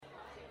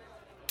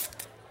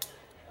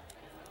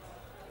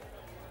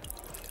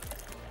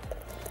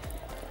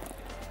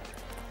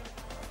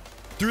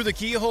Through the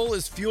Keyhole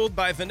is fueled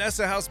by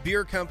Vanessa House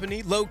Beer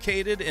Company,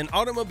 located in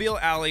Automobile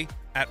Alley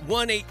at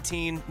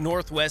 118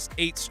 Northwest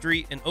 8th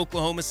Street in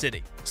Oklahoma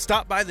City.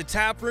 Stop by the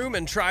tap room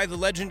and try the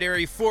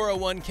legendary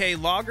 401k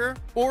lager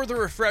or the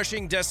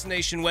refreshing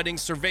Destination Wedding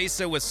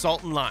Cerveza with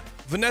salt and lime.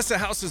 Vanessa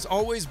House is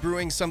always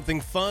brewing something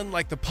fun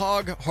like the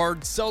Pog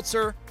Hard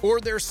Seltzer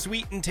or their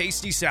sweet and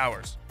tasty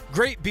sours.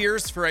 Great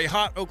beers for a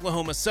hot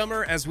Oklahoma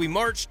summer as we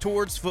march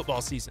towards football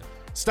season.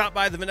 Stop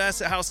by the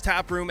Vanessa House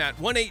Tap Room at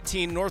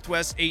 118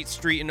 Northwest 8th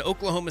Street in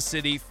Oklahoma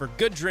City for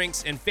good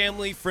drinks and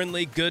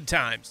family-friendly good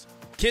times.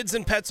 Kids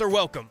and pets are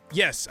welcome.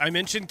 Yes, I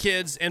mentioned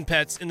kids and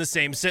pets in the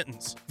same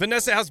sentence.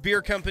 Vanessa House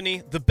Beer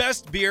Company, the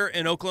best beer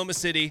in Oklahoma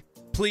City.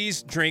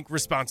 Please drink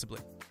responsibly.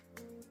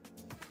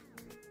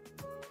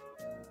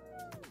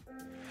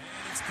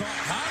 It's called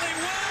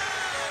Hollywood!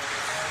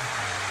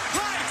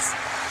 Lights!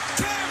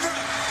 Camera!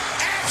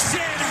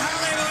 Action!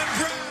 Hollywood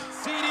Brown!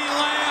 CD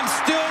Lamb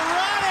still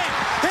running!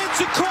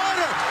 It's a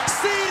corner!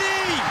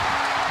 CD!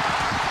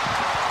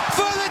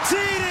 For the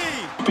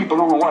TD! People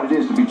don't know what it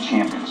is to be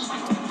champions.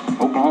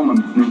 Oklahoma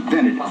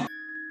invented it.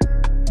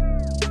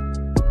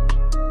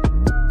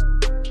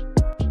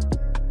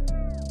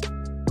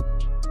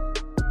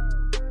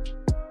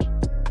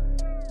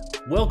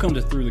 Welcome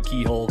to Through the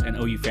Keyhole, an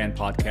OU fan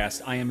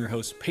podcast. I am your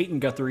host, Peyton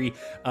Guthrie.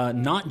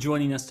 Not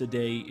joining us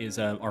today is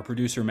our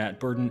producer, Matt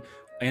Burden,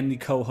 and the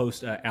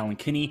co-host, Alan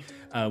Kinney.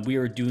 We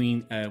are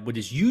doing what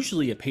is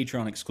usually a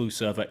Patreon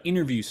exclusive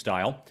interview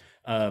style.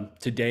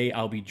 Today,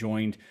 I'll be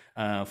joined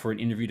for an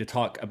interview to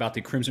talk about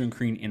the Crimson and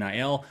Cream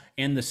NIL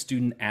and the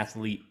Student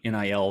Athlete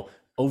NIL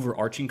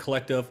Overarching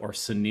Collective, or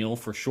SANIL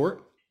for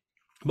short.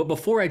 But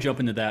before I jump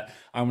into that,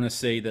 I want to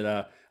say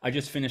that I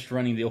just finished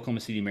running the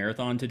Oklahoma City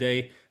Marathon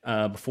today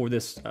before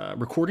this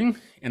recording,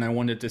 and I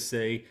wanted to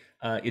say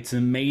it's an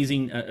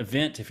amazing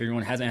event. If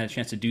everyone hasn't had a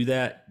chance to do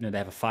that, they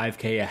have a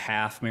 5K, a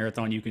half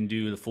marathon you can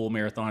do, the full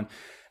marathon.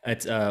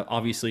 It's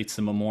obviously it's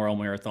the Memorial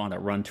Marathon, a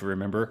run to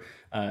remember.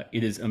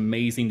 It is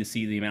amazing to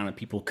see the amount of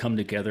people come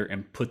together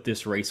and put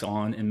this race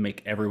on and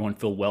make everyone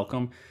feel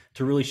welcome,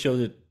 to really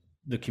show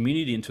the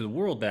community and to the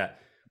world that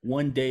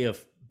one day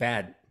of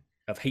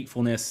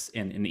hatefulness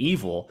and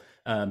evil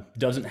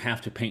doesn't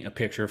have to paint a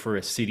picture for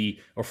a city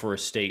or for a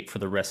state for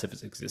the rest of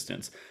its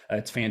existence.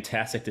 It's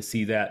fantastic to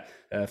see that.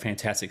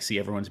 Fantastic to see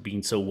everyone's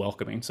being so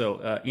welcoming.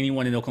 So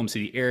anyone in the Oklahoma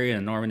City area,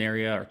 and Norman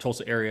area, or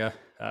Tulsa area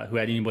who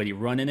had anybody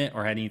running it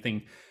or had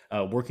anything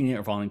working it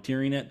or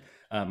volunteering it,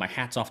 my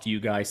hat's off to you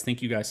guys.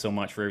 Thank you guys so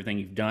much for everything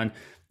you've done.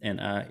 And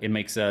it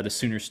makes the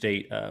Sooner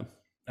State,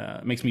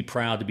 makes me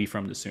proud to be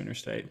from the Sooner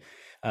State.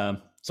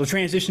 So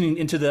transitioning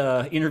into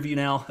the interview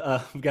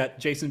now, we've got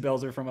Jason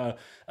Belzer from a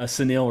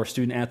SANIL, or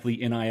Student Athlete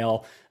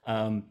NIL,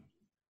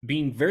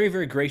 being very,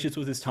 very gracious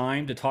with his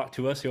time to talk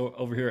to us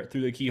over here at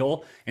Through the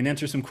Keyhole and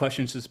answer some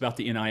questions just about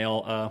the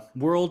NIL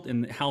world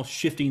and how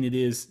shifting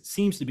it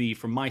seems to be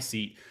from my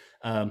seat.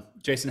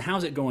 Jason,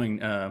 how's it going?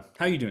 How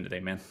are you doing today,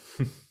 man?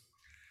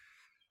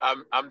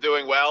 I'm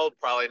doing well,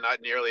 probably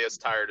not nearly as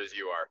tired as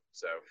you are,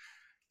 so.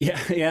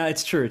 Yeah,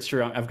 it's true.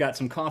 I've got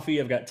some coffee,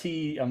 I've got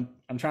tea.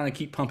 I'm trying to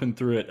keep pumping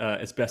through it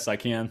as best I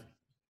can.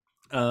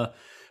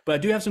 But I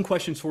do have some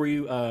questions for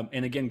you.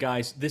 And again,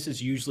 guys, this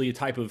is usually a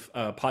type of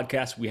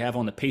podcast we have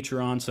on the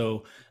Patreon.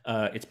 So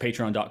it's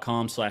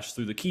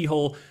patreon.com/through the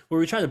keyhole, where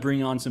we try to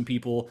bring on some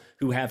people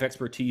who have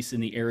expertise in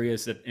the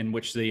areas in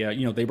which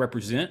they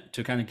represent,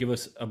 to kind of give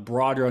us a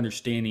broader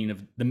understanding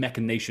of the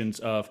machinations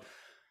of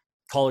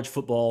college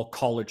football,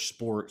 college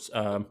sports.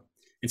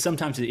 And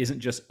sometimes it isn't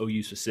just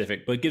OU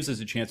specific, but it gives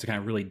us a chance to kind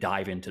of really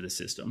dive into the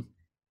system.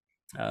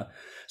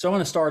 So I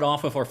want to start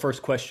off with our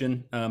first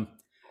question.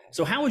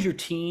 So how is your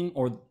team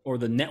or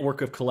the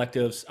network of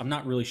collectives? I'm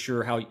not really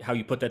sure how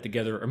you put that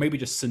together, or maybe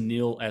just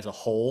SANIL as a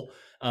whole.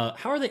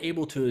 How are they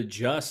able to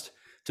adjust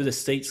to the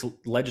state's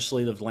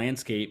legislative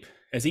landscape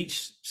as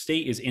each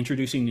state is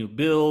introducing new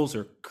bills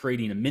or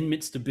creating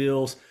amendments to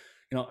bills?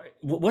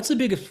 What's the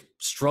biggest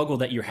struggle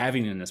that you're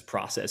having in this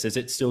process? Is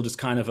it still just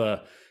kind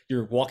of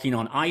you're walking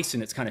on ice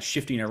and it's kind of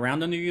shifting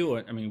around under you?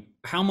 I mean,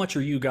 how much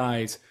are you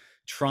guys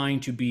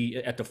trying to be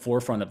at the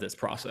forefront of this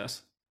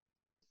process?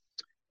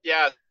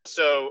 Yeah,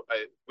 so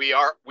we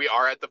are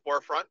at the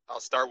forefront. I'll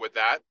start with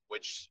that,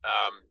 which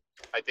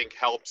I think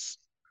helps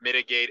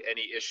mitigate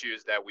any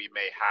issues that we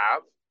may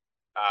have.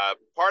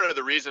 Part of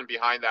the reason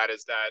behind that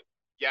is that,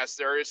 yes,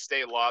 there is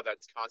state law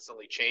that's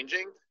constantly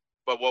changing,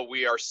 but what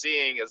we are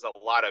seeing is a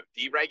lot of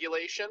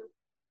deregulation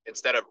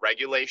instead of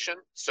regulation.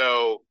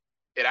 So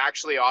it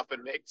actually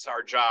often makes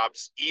our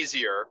jobs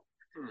easier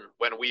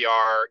when we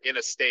are in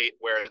a state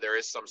where there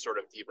is some sort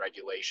of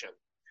deregulation.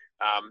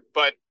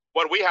 But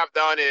what we have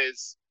done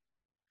is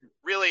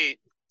really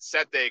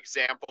set the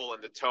example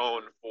and the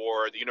tone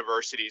for the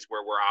universities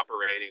where we're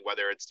operating,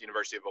 whether it's the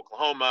University of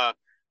Oklahoma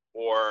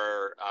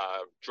or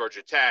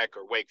Georgia Tech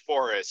or Wake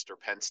Forest or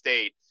Penn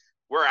State.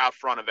 We're out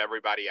front of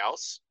everybody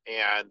else.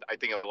 And I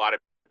think a lot of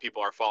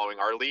people are following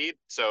our lead.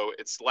 So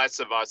it's less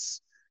of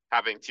us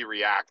having to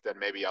react than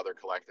maybe other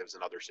collectives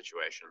in other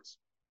situations.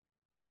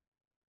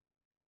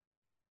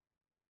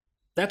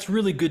 that's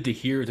really good to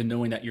hear, to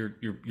knowing that you're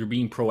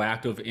being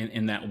proactive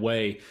in that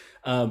way.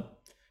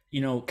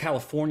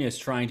 California is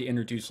trying to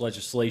introduce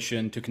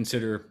legislation to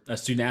consider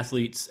student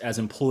athletes as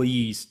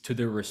employees to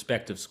their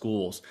respective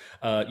schools,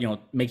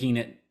 making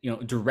it,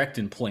 direct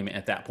employment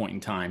at that point in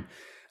time.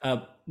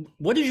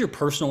 What is your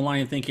personal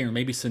line of thinking, or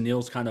maybe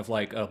Sunil's kind of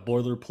like a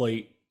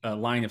boilerplate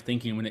line of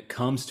thinking when it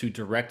comes to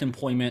direct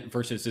employment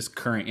versus this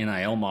current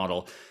NIL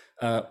model?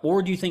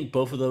 Or do you think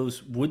both of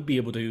those would be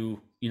able to,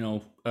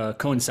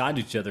 coincide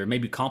with each other,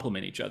 maybe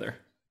complement each other?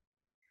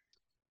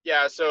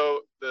 Yeah,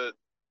 so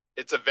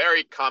it's a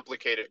very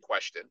complicated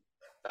question,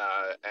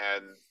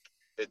 and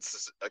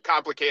it's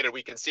complicated.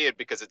 We can see it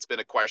because it's been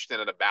a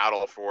question and a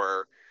battle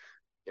for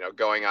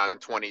going on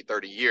 20,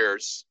 30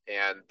 years.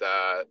 And,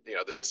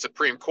 the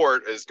Supreme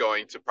Court is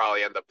going to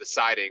probably end up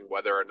deciding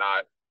whether or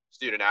not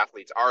student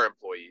athletes are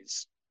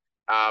employees.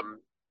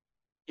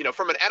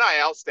 From an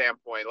NIL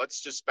standpoint,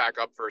 let's just back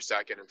up for a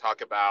second and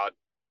talk about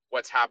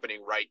what's happening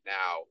right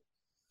now.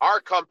 Our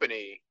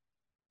company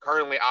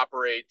currently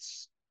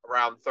operates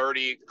around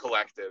 30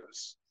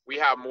 collectives. We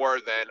have more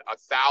than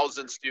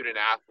 1,000 student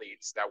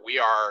athletes that we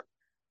are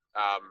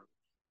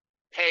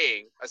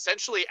paying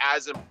essentially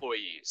as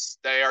employees.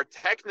 They are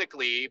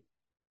technically,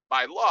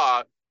 by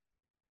law,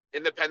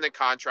 independent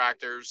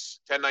contractors,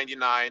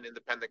 1099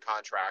 independent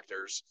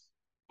contractors,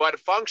 but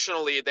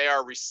functionally they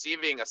are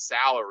receiving a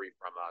salary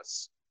from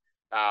us,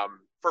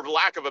 for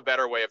lack of a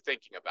better way of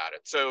thinking about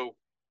it. So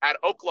at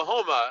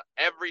Oklahoma,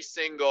 every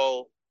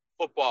single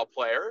football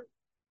player,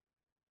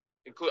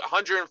 include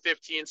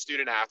 115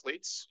 student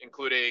athletes,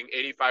 including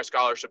 85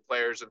 scholarship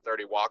players and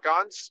 30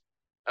 walk-ons,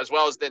 as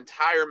well as the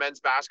entire men's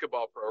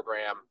basketball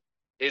program,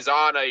 is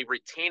on a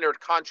retainer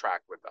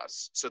contract with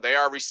us. So they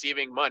are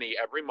receiving money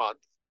every month.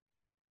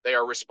 They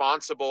are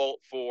responsible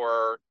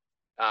for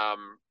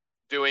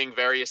doing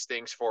various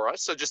things for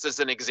us. So just as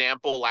an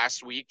example,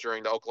 last week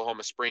during the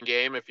Oklahoma spring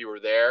game, if you were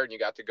there and you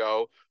got to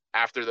go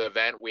after the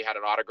event, we had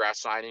an autograph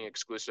signing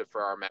exclusive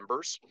for our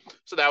members.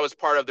 So that was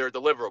part of their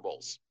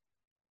deliverables.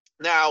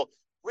 Now,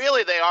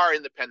 really, they are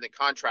independent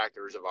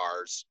contractors of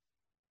ours.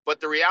 But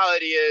the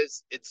reality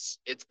is it's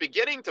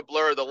beginning to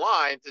blur the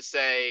line to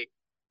say,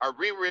 are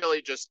we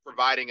really just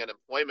providing an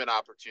employment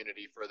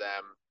opportunity for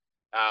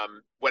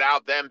them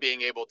without them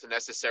being able to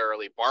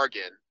necessarily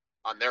bargain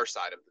on their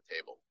side of the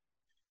table?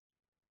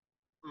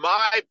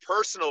 My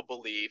personal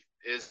belief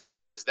is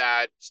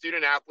that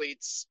student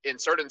athletes in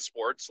certain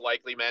sports,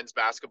 likely men's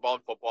basketball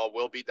and football,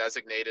 will be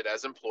designated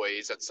as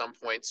employees at some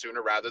point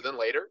sooner rather than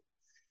later.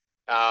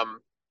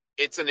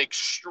 It's an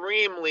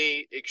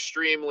extremely,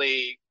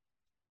 extremely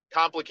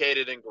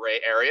complicated and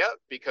gray area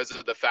because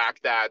of the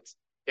fact that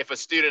if a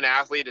student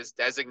athlete is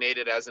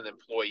designated as an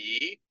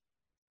employee,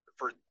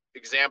 for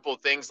example,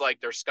 things like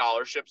their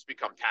scholarships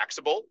become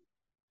taxable.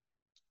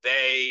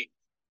 They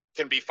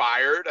can be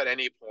fired at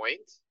any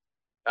point.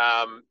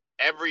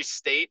 Every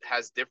state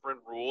has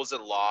different rules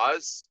and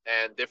laws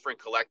and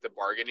different collective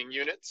bargaining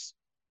units.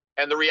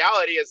 And the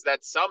reality is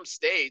that some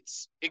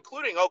states,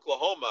 including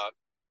Oklahoma,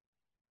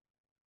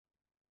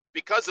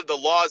 because of the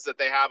laws that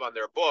they have on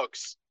their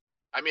books,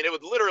 it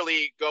would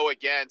literally go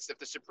against, if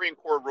the Supreme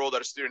Court ruled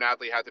that a student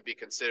athlete had to be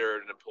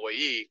considered an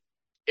employee,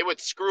 it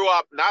would screw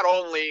up not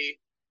only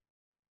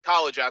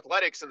college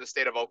athletics in the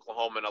state of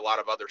Oklahoma and a lot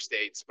of other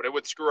states, but it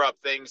would screw up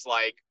things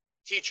like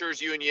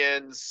teachers'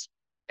 unions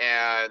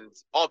and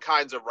all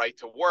kinds of right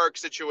to work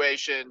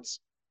situations.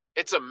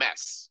 It's a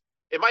mess.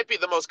 It might be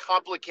the most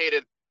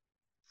complicated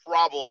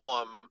problem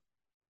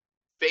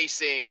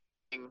facing,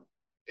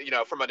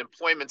 from an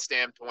employment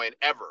standpoint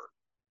ever,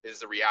 is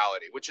the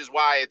reality, which is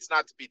why it's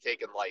not to be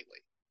taken lightly.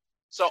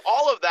 So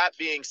all of that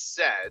being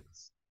said,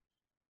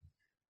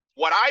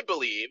 what I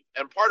believe,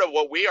 and part of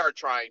what we are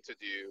trying to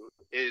do,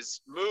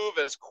 is move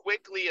as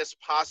quickly as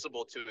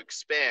possible to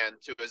expand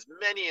to as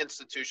many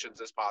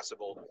institutions as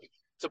possible,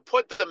 to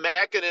put the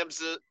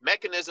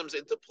mechanisms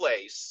into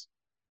place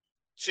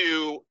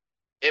to,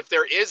 if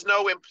there is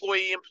no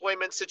employee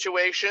employment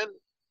situation,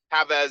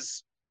 have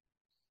as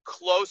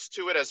close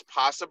to it as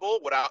possible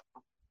without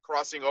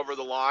crossing over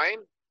the line.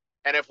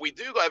 And if we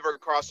do ever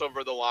cross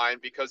over the line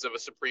because of a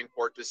Supreme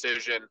Court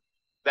decision,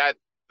 that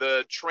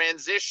the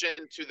transition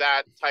to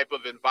that type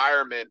of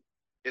environment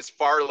is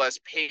far less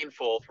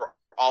painful for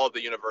all of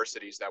the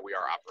universities that we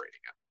are operating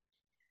at.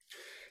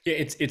 Yeah,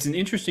 it's an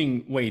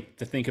interesting way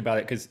to think about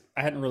it, because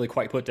I hadn't really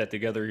quite put that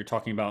together. You're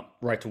talking about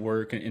right to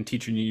work and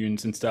teacher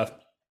unions and stuff.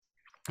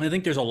 And I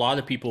think there's a lot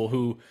of people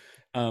who,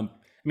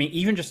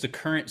 even just the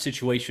current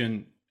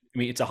situation,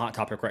 it's a hot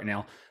topic right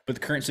now, but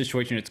the current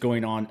situation that's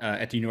going on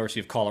at the University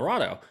of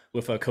Colorado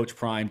with Coach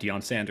Prime,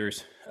 Deion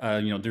Sanders,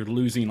 they're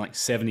losing like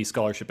 70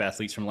 scholarship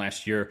athletes from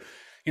last year.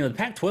 The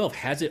Pac-12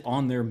 has it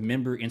on their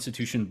member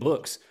institution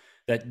books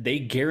that they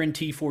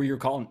guarantee four-year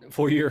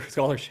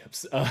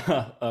scholarships.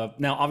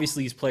 Now,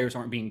 obviously, these players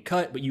aren't being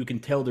cut, but you can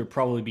tell they're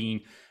probably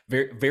being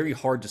very, very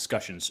hard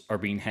discussions are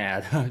being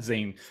had,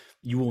 saying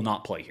you will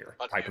not play here,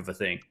 type of a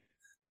thing.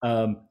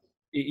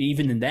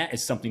 Even in that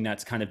is something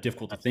that's kind of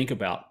difficult to think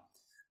about.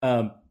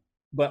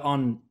 But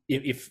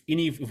if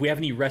we have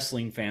any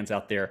wrestling fans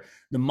out there,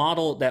 the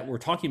model that we're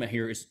talking about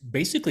here is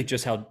basically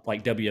just how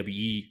like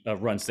WWE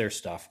runs their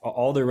stuff.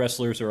 All their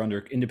wrestlers are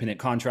under independent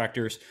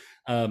contractors.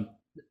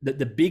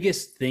 The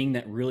biggest thing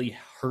that really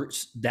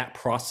hurts that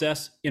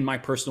process, in my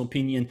personal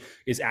opinion,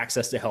 is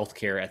access to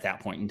healthcare at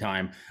that point in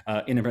time.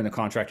 Independent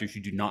contractors,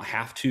 you do not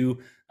have to.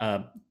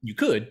 You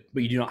could,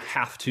 but you do not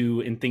have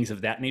to, and things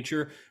of that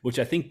nature, which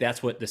I think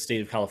that's what the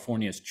state of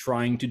California is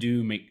trying to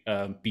do, make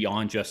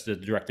beyond just the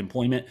direct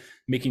employment,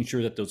 making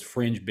sure that those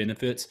fringe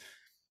benefits,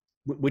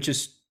 which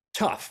is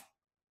tough,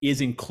 is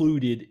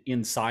included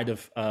inside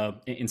of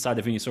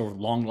any sort of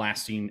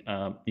long-lasting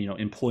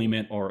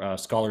employment or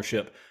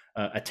scholarship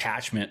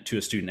attachment to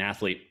a student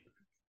athlete.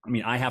 I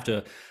mean, I have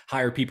to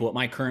hire people at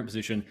my current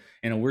position,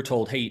 and we're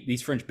told, hey,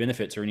 these fringe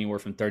benefits are anywhere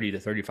from 30 to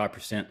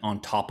 35% on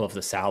top of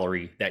the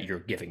salary that you're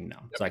giving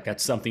them. It's like,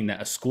 that's something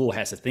that a school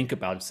has to think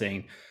about,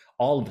 saying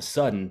all of a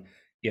sudden,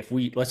 if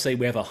let's say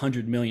we have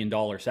 $100 million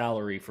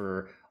salary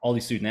for all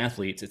these student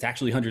athletes, it's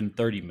actually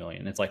 130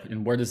 million. It's like,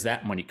 and where does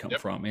that money come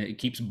from? And it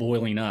keeps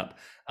boiling up.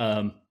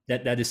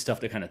 That is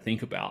stuff to kind of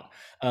think about.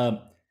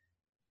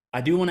 I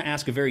do want to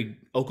ask a very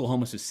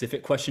Oklahoma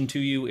specific question to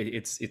you.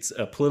 It's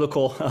a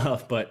political,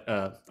 but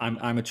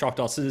I'm a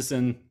Choctaw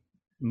citizen.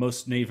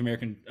 Most Native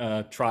American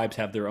tribes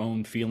have their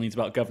own feelings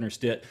about Governor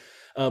Stitt,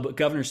 but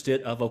Governor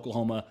Stitt of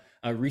Oklahoma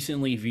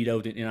recently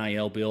vetoed an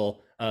NIL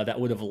bill that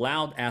would have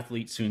allowed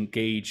athletes to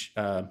engage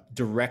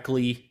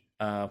directly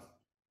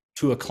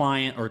to a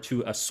client or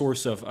to a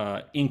source of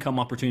income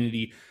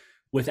opportunity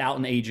without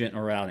an agent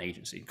or without an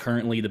agency.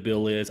 Currently, the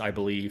bill is, I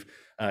believe,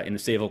 in the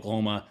state of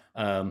Oklahoma,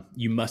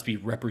 you must be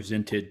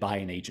represented by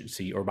an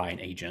agency or by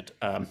an agent.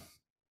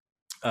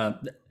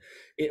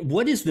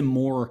 What's the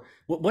more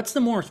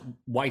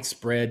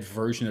widespread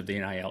version of the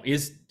NIL?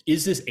 Is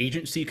this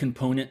agency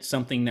component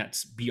something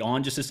that's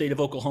beyond just the state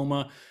of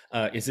Oklahoma?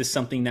 Is this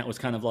something that was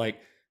kind of like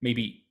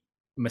maybe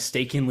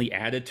mistakenly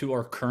added to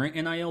our current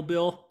NIL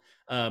bill?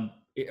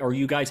 Are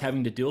you guys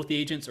having to deal with the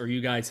agents, or are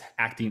you guys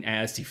acting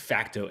as de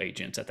facto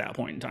agents at that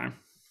point in time?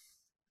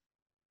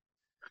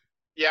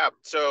 Yeah.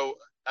 So,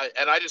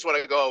 and I just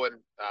want to go and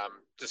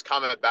just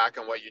comment back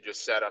on what you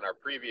just said on our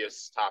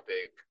previous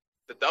topic.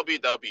 The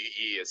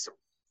WWE is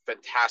a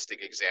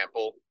fantastic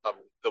example of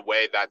the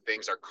way that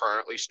things are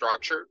currently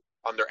structured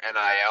under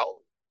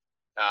NIL.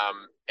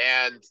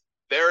 And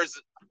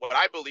there's what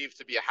I believe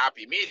to be a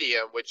happy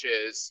medium, which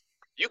is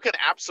you can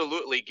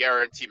absolutely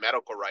guarantee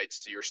medical rights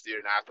to your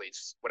student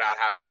athletes without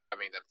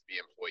having them to be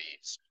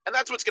employees. And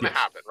that's what's going to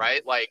happen,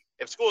 right? Like,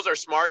 if schools are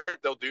smart,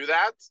 they'll do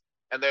that,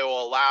 and they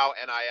will allow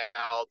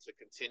NIL to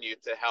continue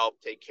to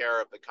help take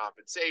care of the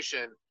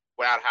compensation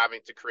without having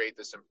to create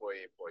this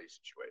employee-employee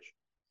situation.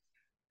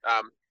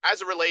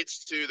 As it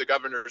relates to the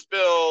governor's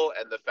bill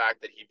and the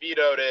fact that he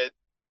vetoed it,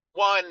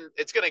 one,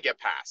 it's going to get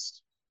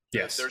passed.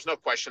 Yes. There's no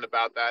question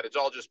about that. It's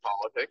all just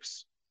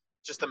politics,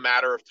 just a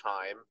matter of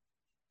time.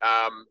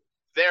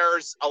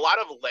 There's a lot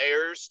of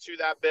layers to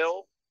that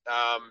bill.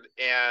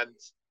 And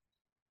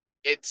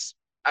it's,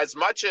 as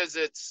much as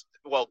it's,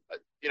 well,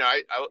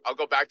 I'll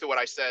go back to what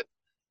I said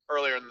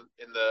earlier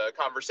in the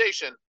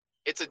conversation.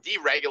 It's a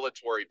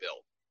deregulatory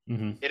bill.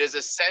 Mm-hmm. It is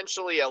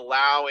essentially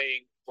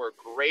allowing for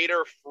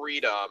greater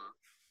freedom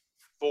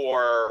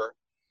for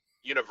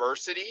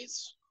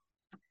universities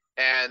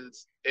and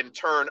in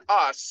turn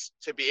us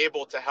to be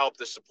able to help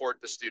to support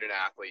the student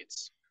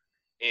athletes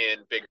in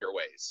bigger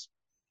ways.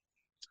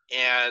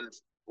 And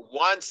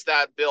once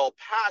that bill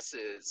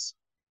passes,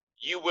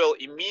 you will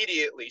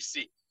immediately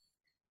see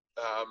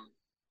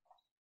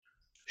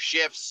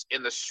shifts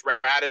in the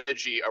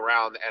strategy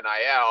around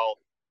NIL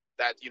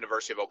that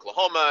University of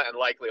Oklahoma and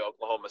likely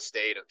Oklahoma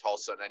State and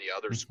Tulsa and any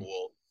other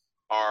school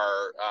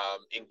are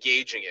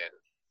engaging in.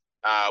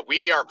 We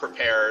are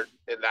prepared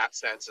in that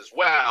sense as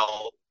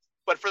well,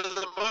 but for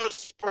the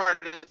most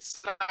part,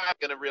 it's not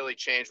going to really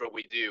change what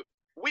we do.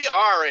 We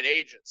are an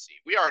agency.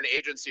 We are an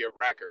agency of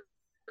record.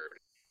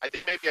 I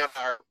think maybe on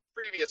our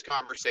previous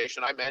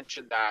conversation, I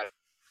mentioned that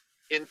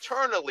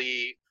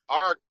internally,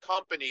 our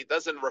company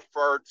doesn't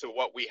refer to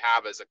what we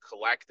have as a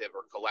collective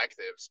or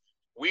collectives.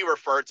 We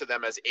refer to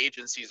them as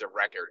agencies of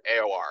record,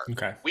 AOR.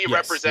 Okay. We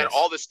represent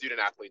all the student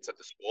athletes at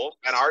the school,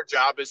 and our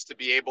job is to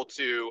be able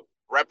to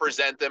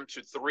represent them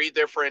to three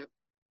different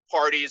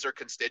parties or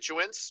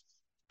constituents.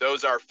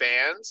 Those are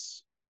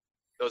fans,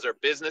 those are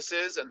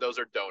businesses, and those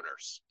are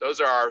donors. Those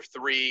are our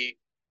three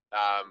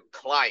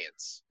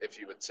clients, if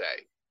you would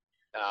say.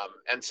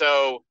 And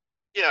so,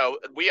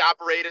 we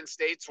operate in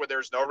states where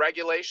there's no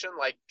regulation,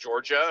 like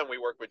Georgia, and we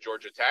work with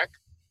Georgia Tech.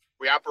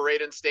 We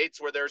operate in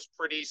states where there's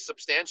pretty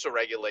substantial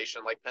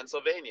regulation, like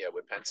Pennsylvania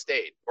with Penn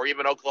State, or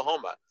even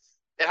Oklahoma.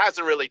 It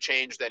hasn't really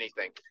changed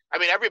anything. I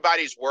mean,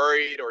 everybody's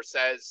worried or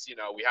says,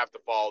 we have to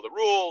follow the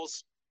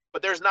rules,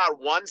 but there's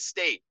not one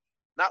state,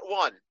 not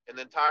one in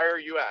the entire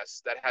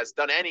U.S. that has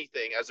done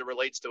anything as it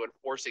relates to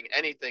enforcing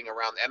anything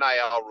around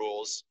NIL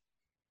rules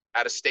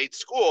at a state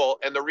school.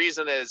 And the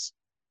reason is,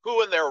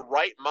 who in their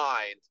right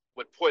mind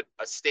would put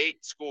a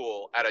state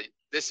school at a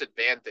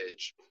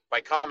disadvantage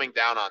by coming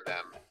down on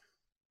them,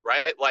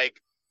 right?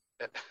 Like,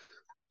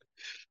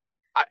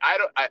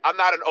 I'm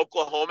not an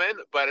Oklahoman,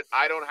 but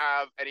I don't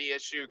have any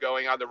issue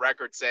going on the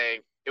record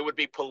saying it would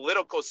be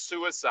political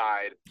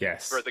suicide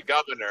for the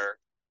governor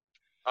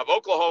of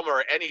Oklahoma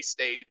or any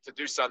state to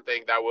do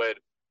something that would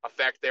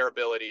affect their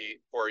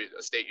ability for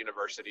a state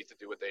university to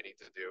do what they need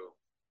to do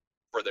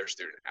for their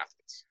student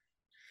athletes.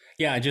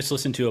 Yeah, I just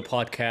listened to a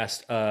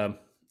podcast.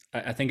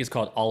 I think it's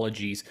called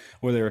Ologies,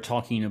 where they were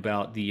talking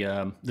about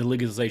the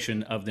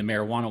legalization of the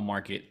marijuana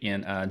market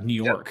in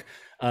New York,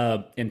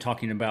 and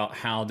talking about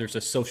how there's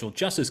a social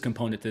justice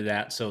component to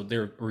that. So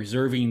they're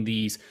reserving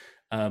these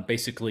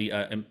basically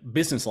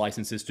business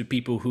licenses to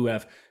people who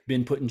have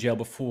been put in jail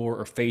before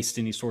or faced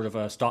any sort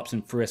of stops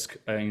and frisk,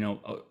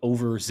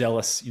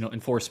 overzealous,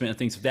 enforcement and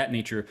things of that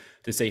nature,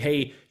 to say,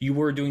 hey, you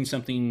were doing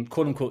something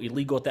quote unquote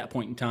illegal at that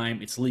point in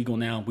time. It's legal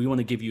now. We want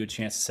to give you a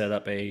chance to set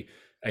up a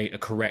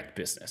correct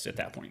business at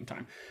that point in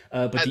time.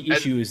 But the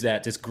issue is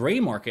that this gray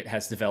market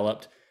has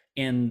developed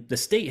and the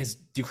state has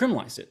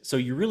decriminalized it. So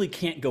you really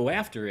can't go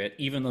after it,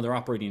 even though they're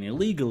operating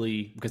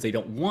illegally, because they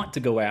don't want to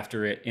go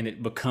after it. And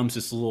it becomes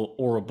this little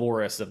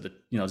Ouroboros of the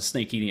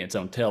snake eating its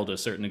own tail to a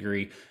certain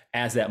degree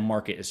as that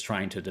market is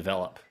trying to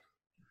develop.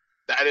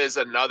 That is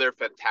another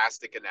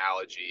fantastic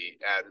analogy.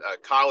 And a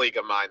colleague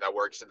of mine that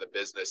works in the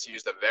business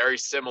used a very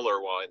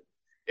similar one.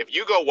 If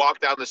you go walk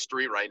down the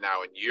street right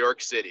now in New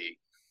York City,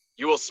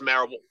 you will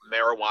smell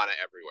marijuana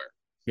everywhere.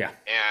 Yeah.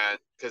 And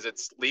because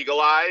it's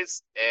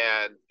legalized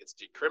and it's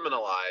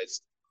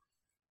decriminalized,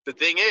 the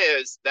thing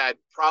is that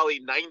probably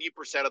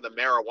 90% of the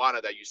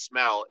marijuana that you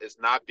smell is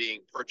not being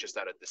purchased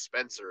at a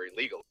dispensary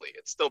legally.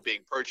 It's still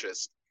being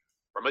purchased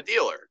from a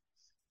dealer.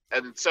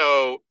 And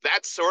so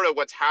that's sort of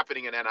what's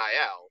happening in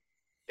NIL,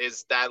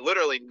 is that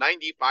literally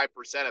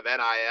 95% of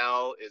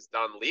NIL is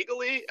done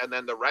legally, and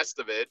then the rest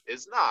of it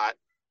is not.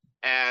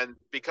 And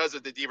because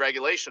of the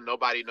deregulation,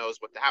 nobody knows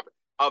what to happen.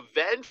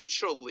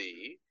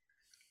 Eventually,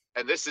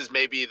 and this is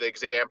maybe the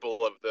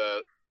example of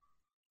the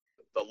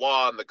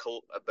law and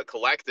the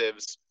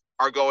collectives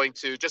are going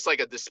to, just like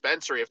a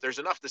dispensary, if there's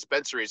enough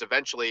dispensaries,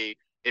 eventually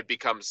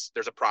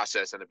there's a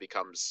process and it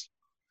becomes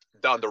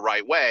done the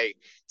right way.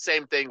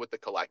 Same thing with the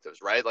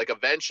collectives, right? Like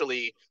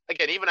eventually,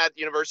 again, even at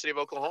the University of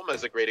Oklahoma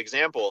is a great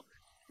example,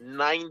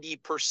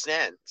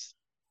 90%,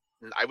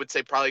 I would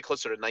say probably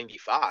closer to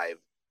 95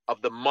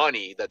 of the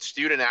money that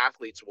student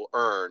athletes will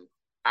earn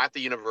at the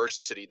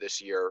university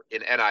this year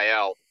in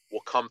NIL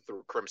will come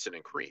through Crimson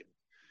and Cream.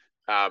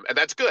 And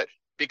that's good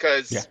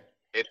because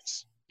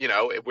it's,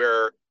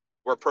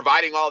 we're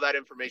providing all that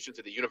information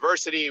to the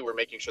university. We're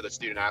making sure that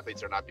student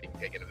athletes are not being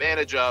taken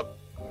advantage of.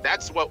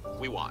 That's what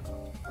we want.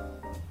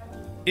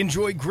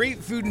 Enjoy great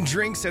food and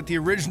drinks at the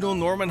original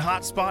Norman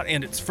Hotspot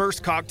and its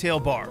first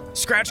cocktail bar.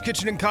 Scratch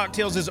Kitchen and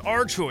Cocktails is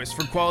our choice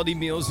for quality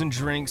meals and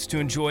drinks to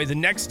enjoy the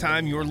next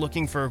time you're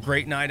looking for a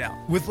great night out.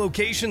 With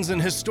locations in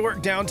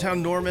historic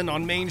downtown Norman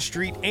on Main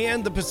Street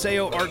and the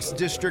Paseo Arts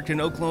District in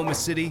Oklahoma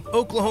City,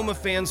 Oklahoma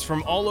fans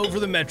from all over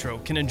the metro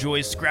can enjoy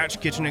Scratch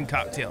Kitchen and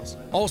Cocktails.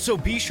 Also,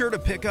 be sure to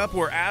pick up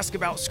or ask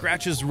about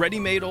Scratch's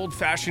ready-made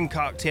old-fashioned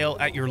cocktail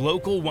at your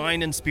local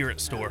wine and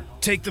spirit store.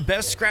 Take the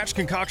best Scratch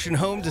concoction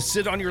home to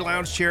sit on your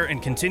lounge chair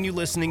and continue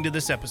listening to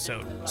this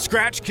episode.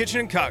 Scratch Kitchen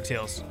and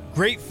Cocktails.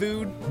 Great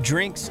food,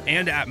 drinks,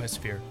 and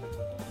atmosphere.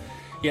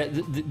 Yeah,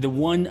 the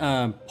one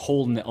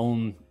hole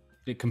in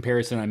the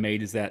comparison I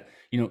made is that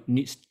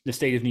the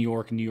state of New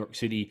York and New York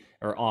City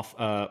are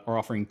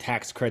offering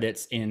tax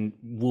credits and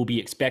will be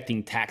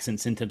expecting tax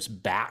incentives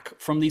back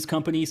from these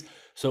companies.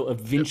 So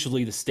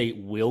eventually, the state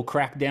will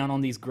crack down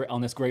on this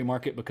gray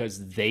market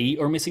because they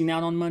are missing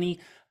out on money.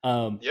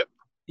 The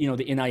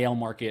NIL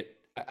market,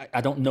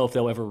 I don't know if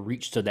they'll ever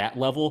reach to that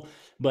level,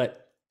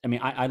 but I mean,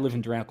 I live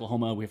in Durant,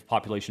 Oklahoma. We have a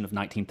population of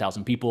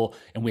 19,000 people,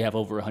 and we have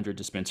over 100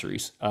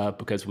 dispensaries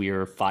because we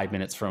are 5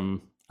 minutes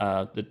from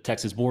the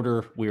Texas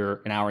border.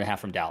 We're an hour and a half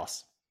from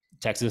Dallas.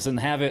 Texas doesn't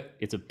have it.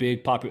 It's a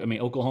big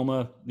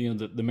Oklahoma,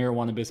 the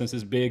marijuana business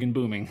is big and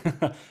booming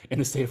in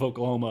the state of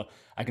Oklahoma.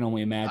 I can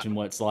only imagine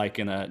what it's like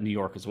in New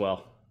York as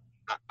well.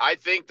 I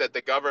think that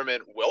the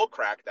government will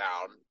crack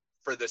down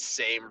for the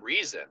same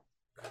reason.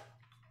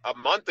 A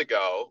month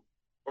ago,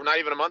 or not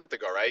even a month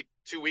ago, right?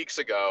 2 weeks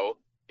ago,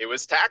 it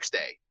was tax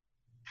day.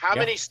 How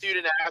many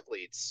student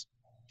athletes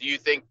do you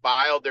think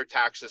filed their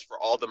taxes for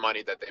all the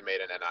money that they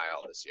made in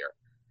NIL this year?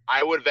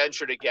 I would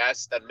venture to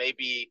guess that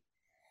maybe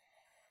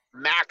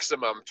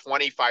maximum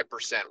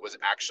 25% was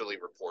actually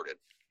reported.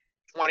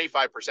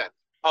 25%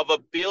 of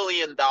 $1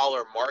 billion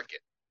market.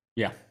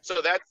 Yeah.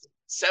 So that's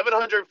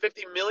 $750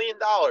 million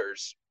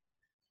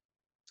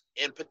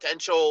in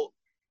potential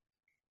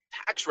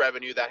tax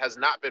revenue that has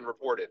not been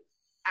reported.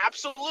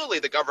 Absolutely,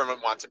 the government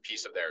wants a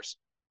piece of theirs.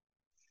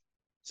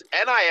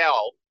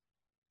 NIL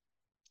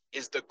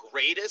is the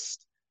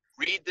greatest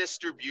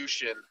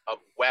redistribution of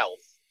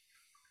wealth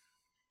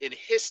in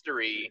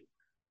history,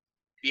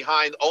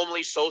 behind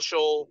only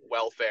social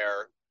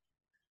welfare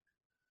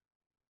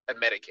and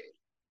Medicaid.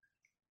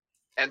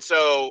 And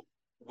so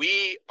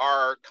we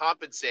are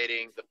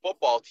compensating the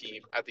football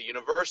team at the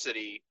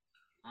university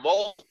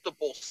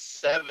multiple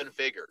seven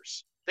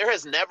figures there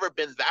has never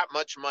been that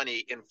much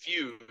money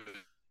infused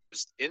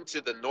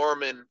into the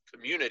Norman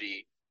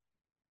community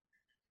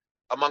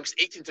amongst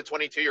 18 to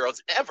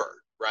 22-year-olds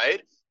ever,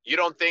 right? You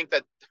don't think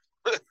that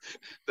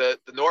the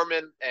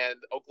Norman and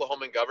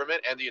Oklahoman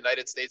government and the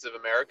United States of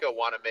America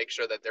want to make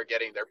sure that they're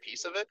getting their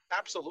piece of it?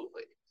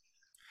 Absolutely.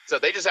 So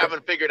they just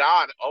haven't figured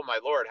out, oh my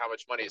Lord, how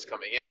much money is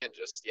coming in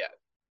just yet.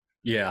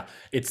 Yeah,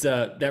 it's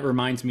that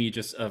reminds me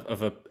just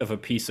of a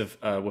piece of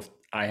with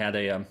I had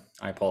a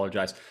I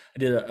apologize. I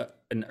did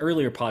an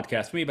earlier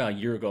podcast maybe about a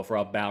year ago for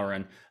Rob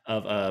Bowron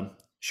of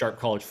Sharp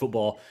College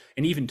Football,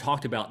 and even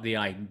talked about the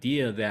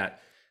idea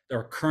that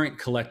our current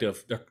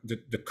collective,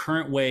 the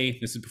current way,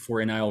 this is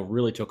before NIL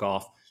really took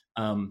off,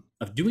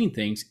 of doing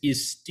things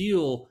is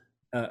still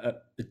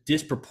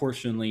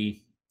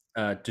disproportionately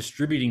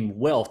distributing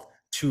wealth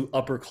to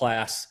upper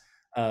class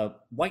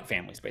white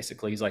families.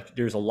 Basically, he's like,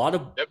 there's a lot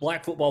of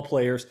black football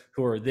players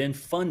who are then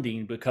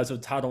funding because of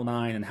Title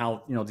IX and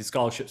how these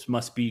scholarships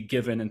must be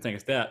given and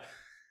things like that.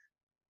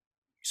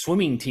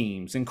 Swimming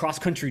teams and cross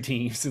country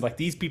teams, like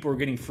these people are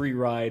getting free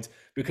rides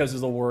because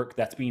of the work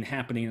that's being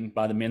happening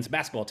by the men's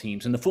basketball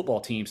teams and the football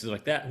teams,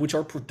 like that, which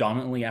are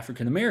predominantly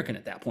African American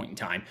at that point in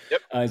time.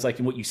 It's like,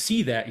 and what you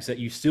see that is that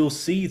you still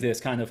see this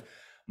kind of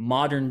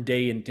modern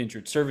day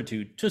indentured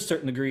servitude to a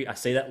certain degree. I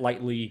say that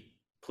lightly.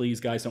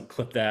 Please, guys, don't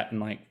clip that and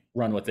like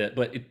run with it.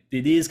 But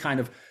it is kind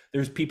of,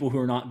 there's people who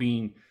are not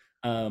being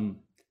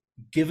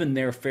given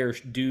their fair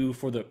due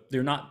for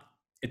they're not.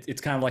 It's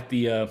kind of like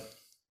the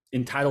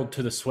entitled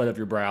to the sweat of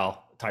your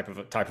brow type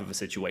of a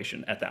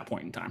situation at that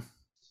point in time.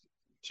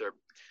 Sure.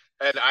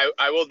 And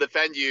I will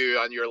defend you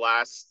on your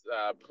last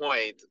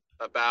point.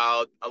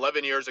 About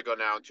 11 years ago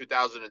now, in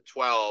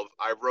 2012,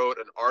 I wrote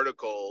an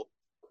article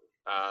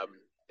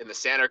in the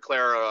Santa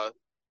Clara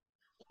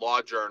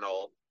Law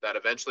Journal that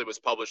eventually was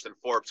published in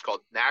Forbes called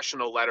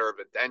National Letter of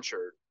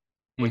Indentured,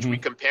 which we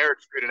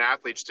compared student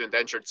athletes to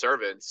indentured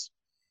servants.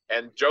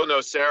 And Joe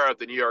Nocera of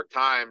the New York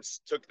Times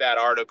took that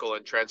article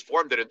and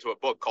transformed it into a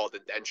book called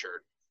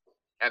Indentured.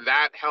 And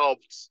that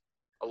helped,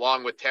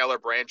 along with Taylor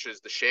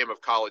Branch's The Shame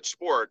of College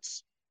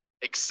Sports,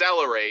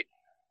 accelerate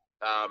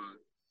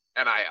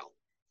NIL.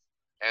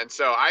 And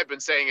so I've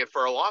been saying it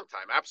for a long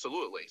time.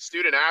 Absolutely.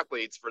 Student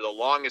athletes for the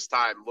longest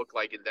time look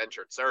like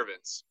indentured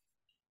servants.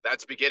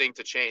 That's beginning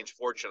to change,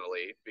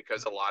 fortunately,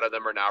 because a lot of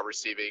them are now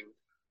receiving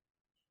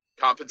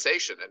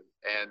compensation,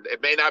 and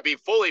it may not be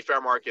fully fair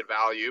market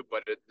value,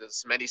 but in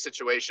many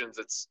situations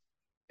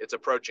it's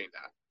approaching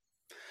that.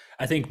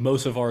 I think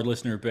most of our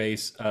listener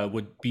base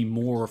would be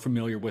more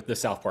familiar with the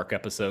South Park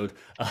episode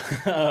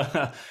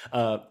than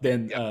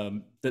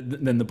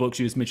the books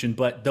you just mentioned.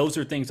 But those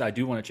are things I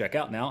do want to check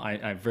out now.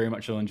 I very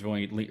much will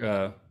enjoy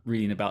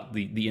reading about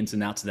the ins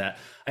and outs of that.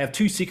 I have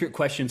two secret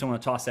questions I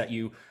want to toss at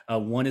you.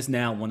 One is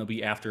now, one will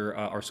be after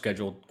our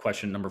scheduled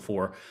question number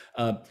 4.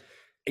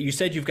 You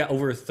said you've got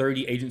over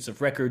 30 agents of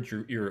record.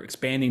 You're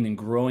expanding and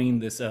growing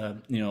this,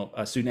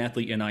 student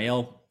athlete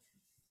NIL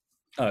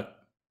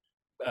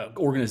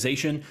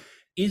organization.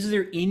 Is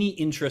there any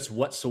interest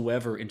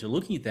whatsoever into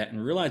looking at that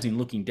and realizing,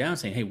 looking down,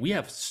 saying, hey, we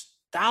have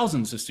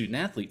thousands of student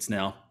athletes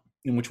now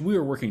in which we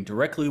are working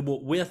directly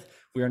with,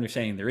 we're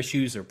understanding their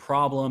issues, their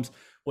problems,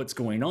 what's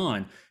going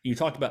on. You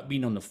talked about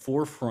being on the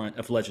forefront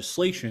of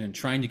legislation and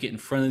trying to get in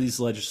front of these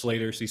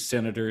legislators, these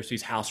senators,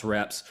 these House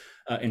reps,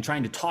 and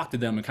trying to talk to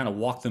them and kind of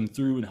walk them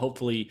through and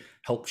hopefully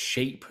help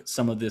shape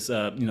some of this,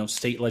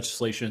 state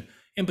legislation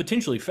and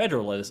potentially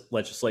federal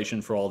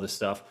legislation for all this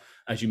stuff.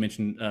 As you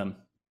mentioned,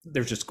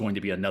 there's just going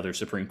to be another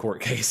Supreme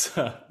Court case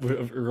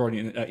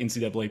regarding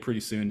NCAA pretty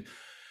soon.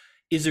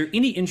 Is there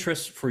any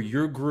interest for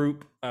your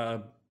group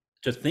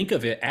to think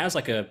of it as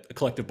like a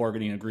collective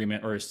bargaining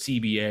agreement or a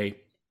CBA,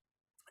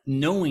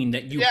 knowing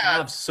that you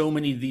have so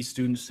many of these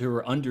students who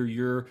are under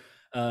your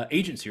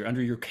agency or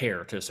under your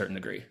care to a certain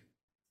degree?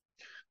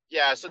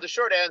 Yeah, so the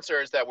short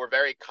answer is that we're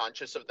very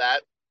conscious of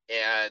that.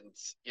 And,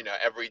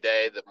 every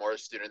day, the more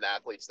student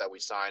athletes that we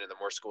sign and the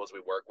more schools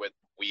we work with,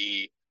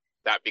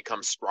 that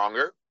becomes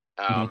stronger.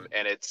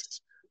 And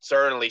it's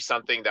certainly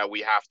something that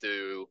we have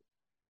to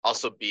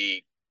also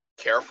be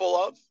careful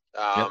of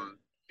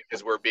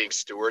because we're being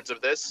stewards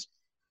of this.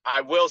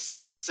 I will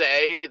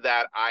say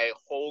that I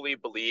wholly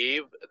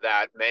believe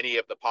that many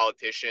of the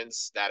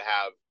politicians that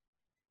have,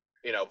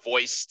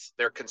 voiced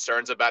their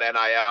concerns about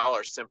NIL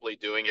are simply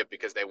doing it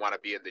because they want to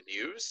be in the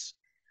news.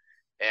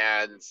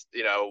 And,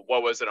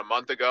 what was it, a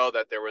month ago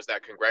that there was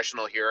that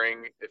congressional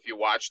hearing? If you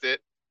watched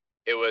it,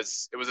 it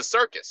was a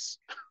circus.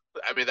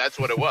 I mean, that's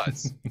what it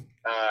was.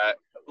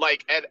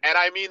 And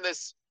I mean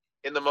this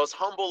in the most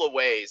humble of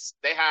ways.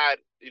 They had,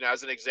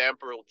 as an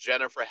example,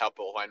 Jennifer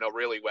Heppel, who I know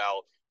really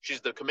well. She's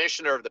the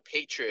commissioner of the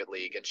Patriot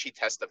League, and she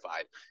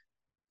testified.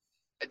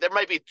 There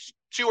might be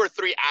 2 or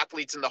 3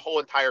 athletes in the whole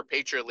entire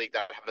Patriot League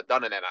that haven't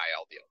done an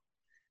NIL deal.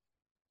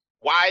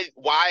 Why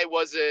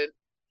wasn't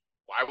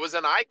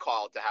I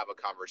called to have a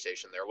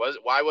conversation there?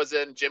 Why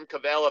wasn't Jim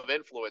Cavell of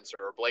Influencer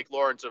or Blake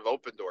Lawrence of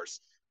Open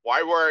Doors?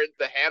 Why weren't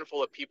the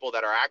handful of people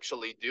that are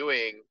actually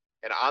doing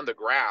and on the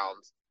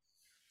ground,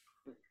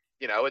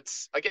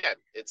 it's again,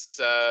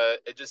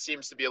 it just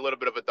seems to be a little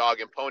bit of a dog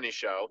and pony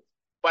show.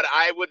 But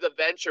I would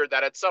venture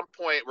that at some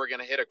point we're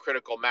going to hit a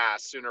critical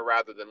mass sooner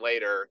rather than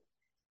later,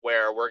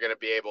 where we're going to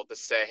be able to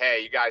say,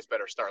 hey, you guys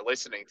better start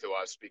listening to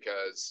us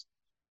because,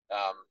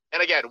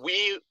 and again,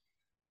 we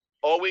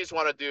always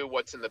want to do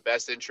what's in the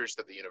best interest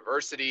of the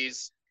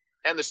universities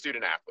and the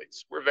student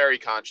athletes. We're very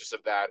conscious of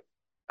that.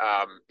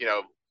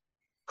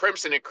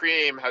 Crimson and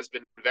Cream has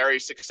been very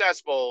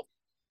successful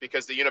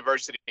because the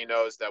university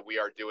knows that we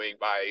are doing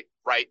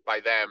right by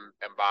them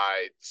and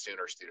by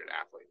Sooner student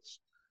athletes.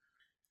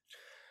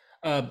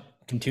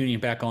 Continuing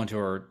back onto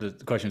the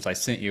questions I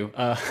sent you,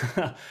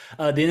 the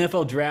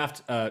NFL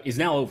draft is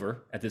now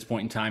over at this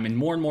point in time, and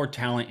more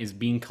talent is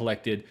being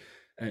collected.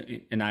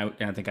 And I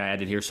think I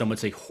added here, some would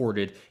say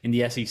hoarded in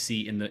the SEC,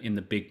 in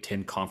the Big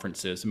Ten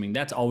conferences. I mean,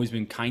 that's always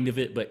been kind of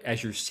it, but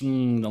as you're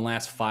seeing the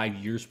last 5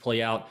 years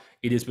play out,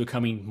 it is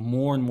becoming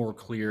more and more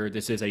clear.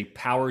 This is a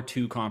Power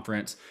 2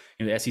 conference,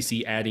 and the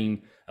SEC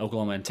adding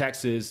Oklahoma and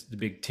Texas, the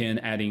Big Ten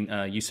adding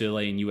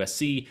UCLA and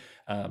USC.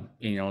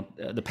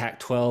 The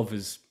Pac-12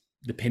 is,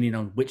 depending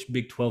on which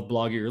Big 12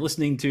 blogger you're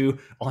listening to,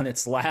 on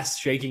its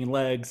last shaking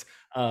legs.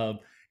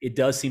 It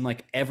does seem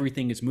like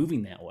everything is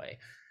moving that way.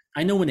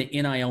 I know when the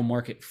NIL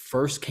market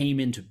first came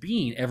into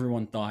being,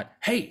 everyone thought,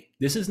 hey,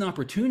 this is an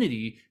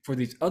opportunity for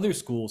these other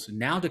schools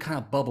now to kind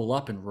of bubble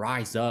up and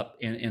rise up,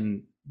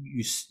 and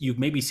you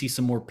maybe see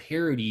some more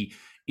parity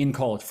in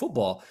college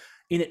football.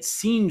 And it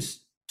seems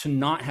to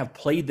not have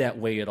played that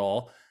way at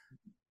all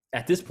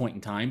at this point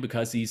in time,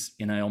 because these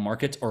NIL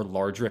markets are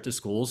larger at the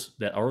schools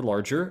that are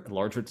larger.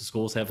 Larger at the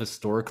schools have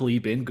historically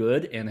been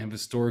good and have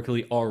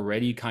historically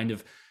already kind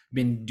of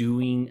been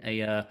doing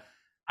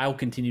I'll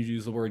continue to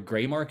use the word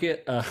gray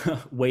market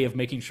way of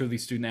making sure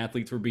these student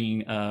athletes were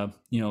being,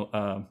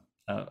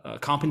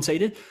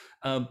 compensated.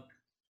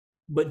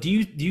 But do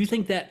you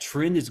think that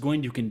trend is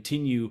going to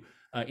continue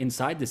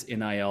inside this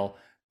NIL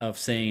of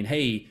saying,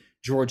 hey,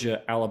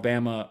 Georgia,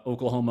 Alabama,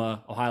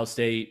 Oklahoma, Ohio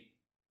State,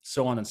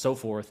 so on and so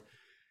forth,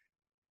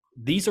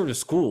 these are the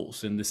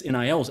schools, and this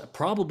NIL is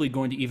probably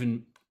going to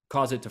even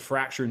cause it to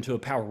fracture into a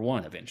Power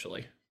 1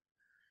 eventually?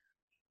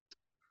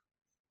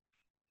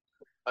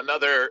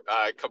 Another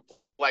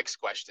complex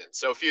question.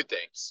 So a few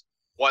things.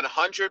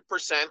 100%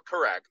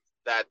 correct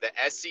that the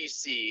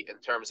SEC, in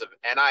terms of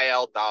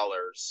NIL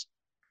dollars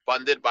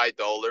funded by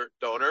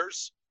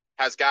donors,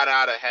 has got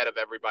out ahead of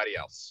everybody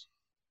else.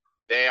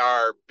 They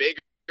are bigger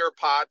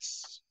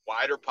pots,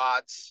 wider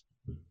pots.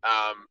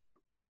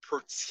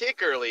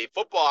 Particularly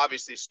football,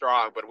 obviously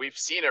strong, but we've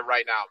seen it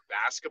right now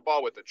in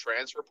basketball with the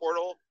transfer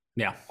portal.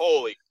 Yeah.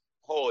 Holy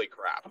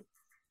crap.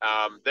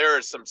 There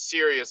is some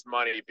serious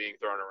money being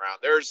thrown around.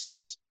 There's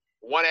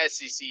one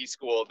SEC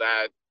school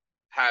that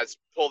has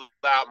pulled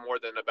out more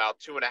than about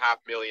 $2.5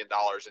 million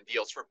in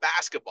deals for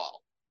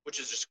basketball, which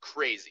is just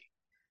crazy.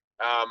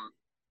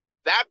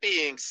 That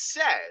being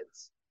said,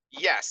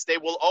 yes, they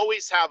will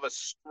always have a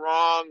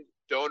strong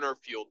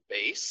donor-fueled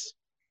base.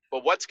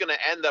 But what's going to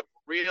end up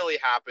really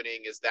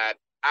happening is that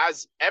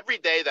as every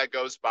day that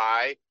goes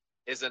by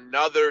is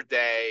another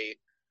day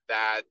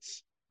that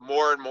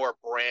more and more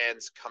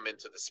brands come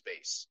into the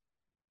space.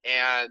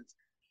 And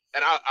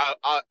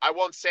I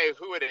won't say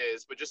who it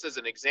is, but just as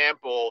an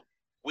example,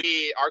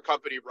 our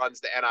company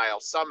runs the NIL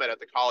Summit at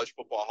the College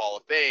Football Hall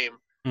of Fame.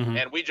 Mm-hmm.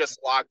 And we just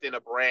locked in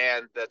a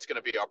brand that's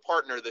going to be our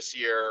partner this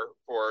year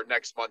for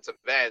next month's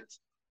event.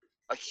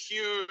 A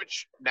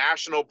huge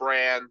national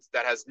brand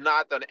that has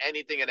not done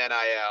anything in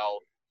NIL,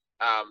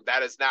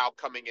 that is now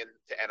coming into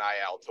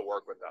NIL to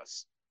work with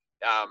us.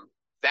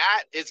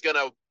 That is going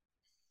to,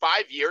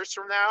 5 years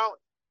from now,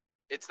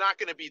 it's not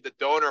going to be the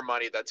donor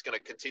money that's going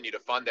to continue to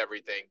fund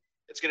everything.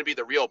 It's going to be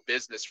the real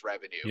business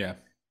revenue. Yeah.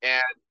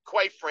 And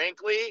quite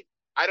frankly,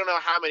 I don't know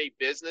how many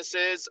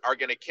businesses are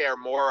going to care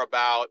more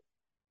about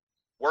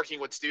working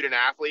with student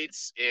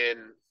athletes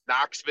in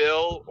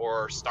Knoxville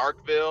or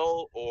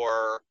Starkville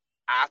or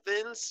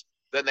Athens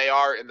than they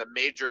are in the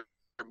major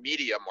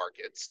media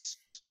markets.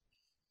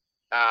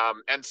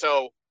 And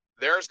so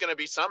there's going to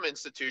be some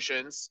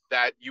institutions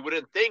that you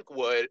wouldn't think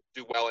would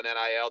do well in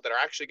NIL that are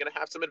actually going to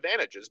have some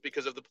advantages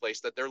because of the place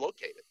that they're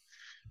located.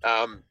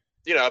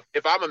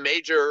 If I'm a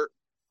major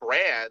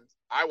brand,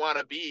 I want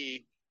to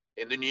be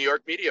in the New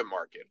York media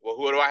market. Well,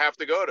 who do I have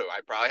to go to?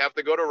 I probably have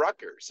to go to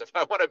Rutgers. If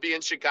I want to be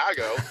in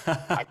Chicago,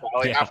 I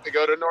probably have to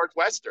go to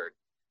Northwestern.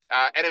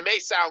 And it may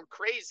sound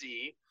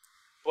crazy,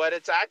 but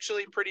it's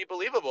actually pretty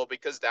believable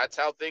because that's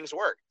how things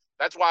work.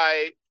 That's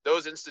why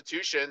those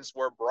institutions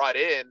were brought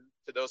in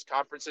to those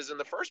conferences in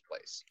the first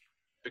place,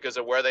 because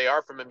of where they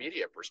are from a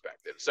media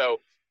perspective.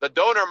 So the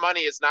donor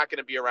money is not going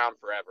to be around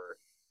forever.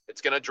 It's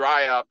going to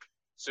dry up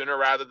sooner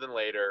rather than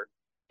later.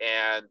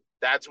 And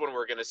that's when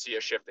we're going to see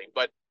a shifting.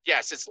 But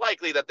yes, it's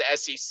likely that the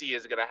SEC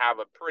is going to have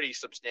a pretty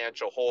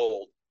substantial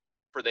hold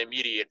for the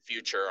immediate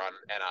future on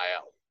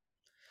NIL.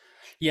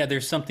 Yeah,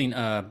 there's something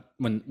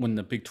when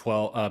the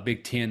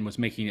Big Ten was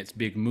making its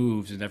big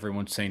moves, and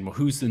everyone's saying, well,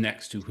 who's the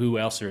next to? Who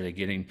else are they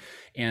getting?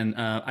 And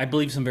I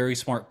believe some very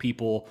smart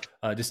people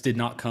just did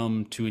not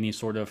come to any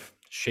sort of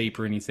shape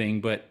or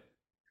anything, but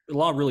a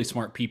lot of really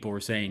smart people were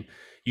saying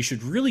you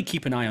should really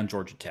keep an eye on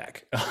Georgia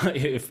Tech.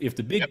 If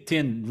the Big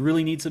Ten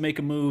really needs to make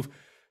a move,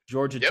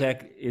 Georgia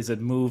Tech is a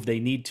move they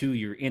need to.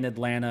 You're in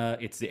Atlanta.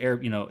 It's the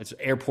it's an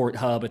airport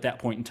hub at that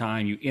point in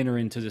time. You enter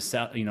into the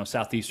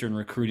southeastern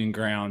recruiting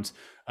grounds,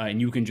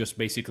 and you can just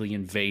basically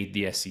invade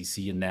the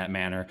SEC in that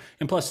manner.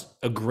 And plus,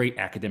 a great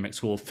academic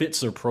school fits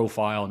their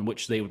profile in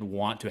which they would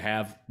want to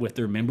have with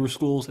their member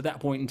schools at that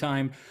point in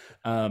time.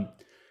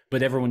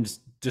 But everyone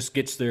just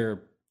gets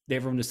their.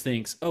 Everyone just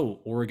thinks,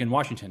 oh, Oregon,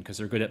 Washington, because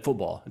they're good at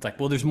football. It's like,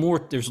 well, there's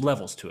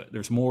levels to it.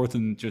 There's more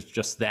than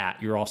just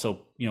that. You're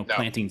also,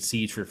 planting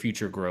seeds for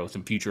future growth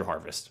and future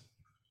harvest.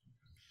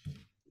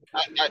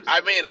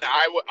 I mean,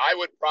 I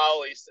would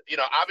probably,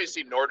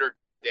 obviously Notre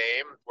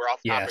Dame, we're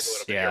off topic a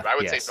little bit here, but I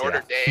would say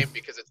Notre Dame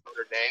because it's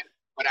Notre Dame.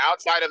 But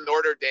outside of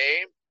Notre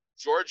Dame,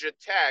 Georgia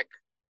Tech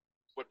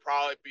would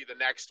probably be the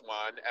next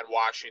one, and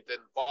Washington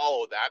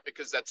follow that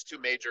because that's two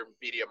major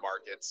media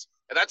markets.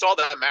 And that's all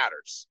that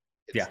matters.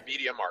 It's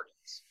media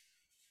markets.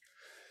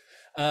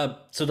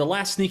 So the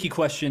last sneaky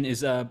question is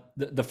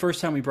the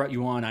first time we brought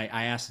you on,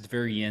 I asked at the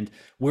very end,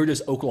 where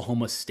does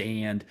Oklahoma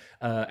stand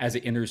as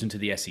it enters into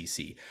the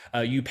SEC?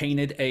 You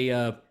painted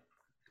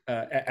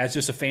as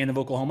just a fan of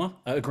Oklahoma,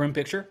 a grim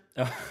picture.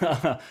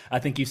 I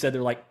think you said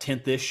they're like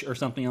 10th-ish or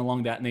something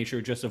along that nature,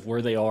 just of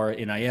where they are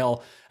in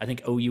NIL. I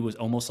think OU was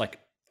almost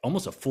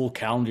a full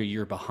calendar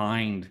year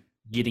behind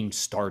getting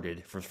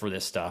started for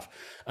this stuff.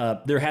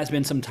 There has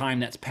been some time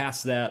that's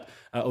passed that.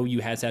 OU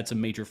has had some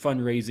major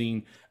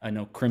fundraising. I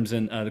know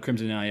the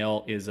Crimson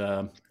NIL is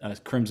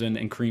Crimson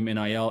and Cream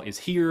NIL is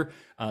here.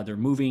 They're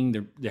moving.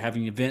 They're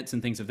having events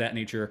and things of that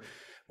nature.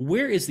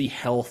 Where is the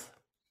health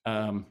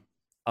of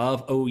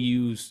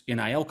OU's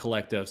NIL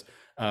collectives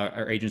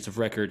or agents of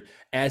record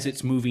as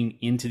it's moving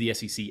into the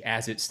SEC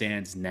as it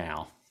stands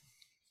now?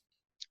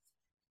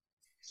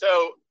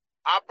 So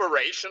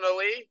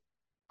operationally,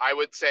 I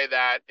would say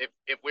that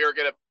if we were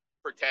going to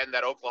pretend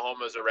that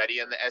Oklahoma is already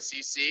in the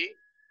SEC,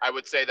 I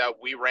would say that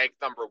we rank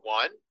number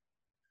one.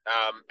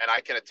 And I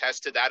can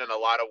attest to that in a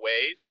lot of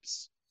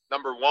ways.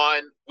 Number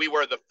one, we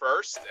were the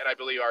first, and I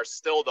believe are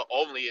still the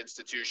only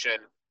institution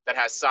that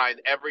has signed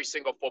every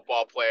single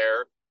football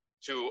player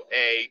to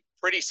a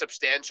pretty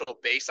substantial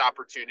base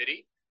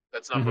opportunity.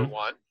 That's number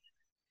one.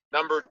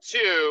 Number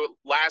two,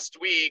 last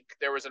week,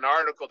 there was an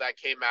article that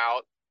came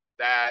out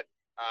that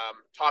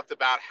talked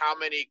about how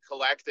many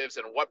collectives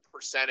and what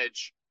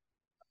percentage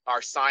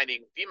are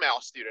signing female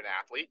student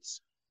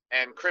athletes.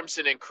 And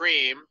Crimson and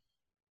Cream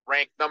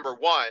ranked number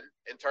one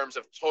in terms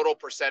of total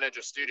percentage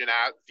of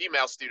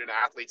female student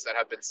athletes that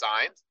have been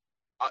signed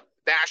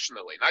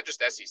nationally, not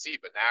just SEC,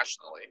 but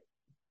nationally.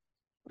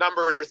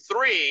 Number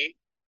three,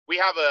 we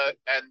have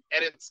and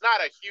it's not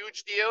a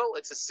huge deal.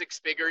 It's a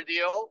six-figure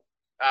deal.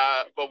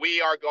 But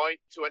we are going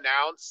to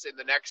announce in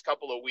the next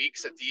couple of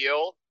weeks a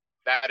deal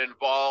that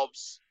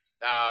involves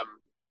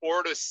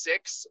 4 to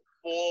 6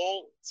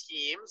 full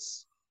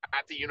teams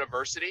at the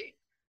university.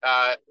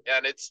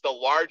 And it's the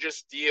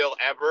largest deal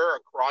ever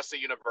across a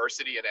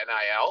university in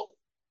NIL.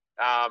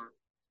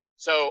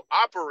 So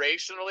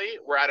operationally,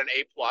 we're at an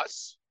A+.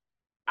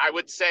 I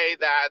would say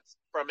that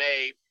from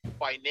a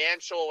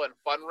financial and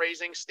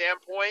fundraising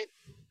standpoint,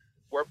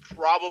 we're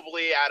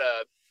probably at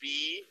a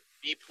B+.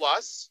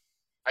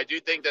 I do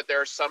think that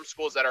there are some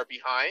schools that are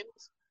behind.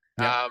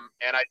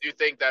 And I do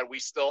think that we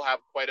still have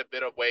quite a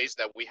bit of ways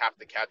that we have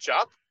to catch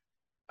up.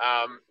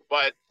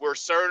 But we're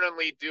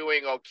certainly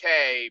doing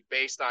okay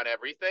based on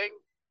everything.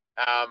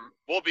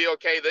 We'll be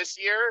okay this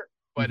year,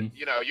 but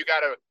you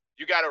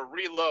gotta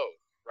reload,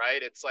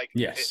 right? It's like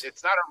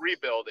it's not a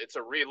rebuild, it's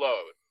a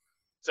reload.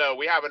 So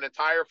we have an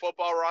entire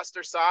football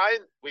roster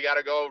signed. We got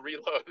to go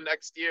reload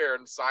next year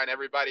and sign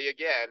everybody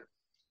again.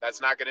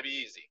 That's not going to be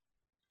easy.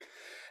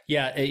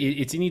 Yeah,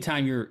 it's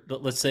anytime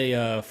let's say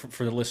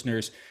for the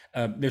listeners,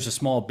 there's a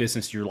small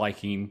business you're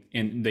liking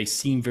and they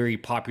seem very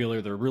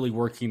popular. They're really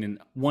working, and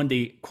one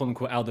day, quote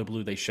unquote, out of the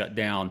blue, they shut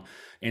down.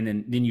 And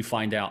then you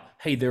find out,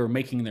 hey, they're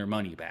making their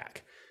money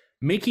back.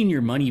 Making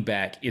your money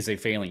back is a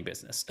failing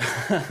business.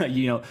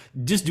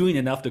 Just doing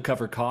enough to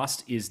cover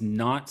cost is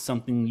not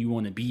something you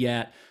want to be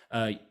at.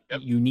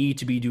 You need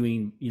to be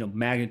doing,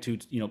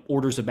 magnitude,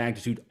 orders of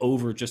magnitude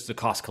over just the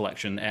cost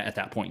collection at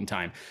that point in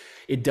time.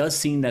 It does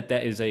seem that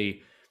is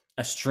a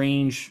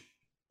strange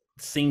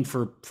thing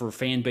for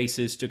fan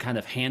bases to kind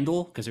of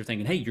handle, because they're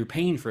thinking, hey, you're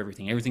paying for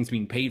everything. Everything's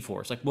being paid for.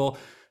 It's like, well,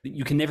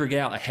 you can never get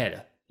out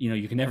ahead.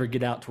 You can never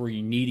get out to where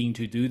you're needing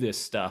to do this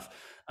stuff.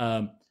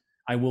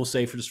 I will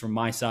say, from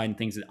my side and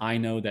things that I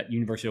know, that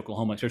University of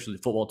Oklahoma, especially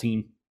the football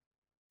team,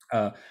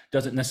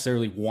 doesn't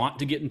necessarily want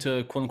to get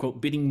into quote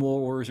unquote bidding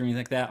wars or anything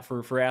like that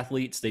for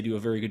athletes. They do a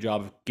very good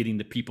job of getting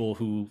the people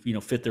who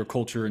fit their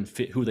culture and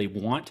fit who they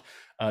want.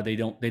 They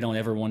don't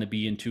ever want to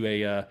be into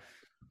a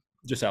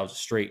just out of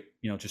straight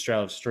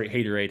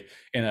haterade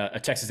in a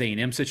Texas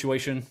A&M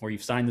situation where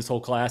you've signed this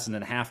whole class and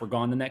then half are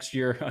gone the next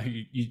year.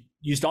 You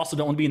just also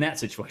don't want to be in that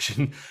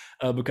situation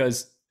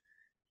because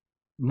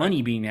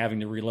money being having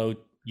to reload.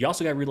 You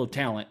also got to reload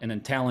talent, and then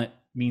talent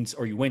means,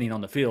 are you winning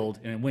on the field?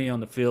 And winning on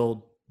the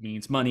field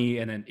means money,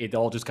 and then it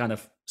all just kind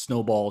of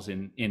snowballs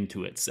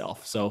into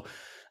itself. So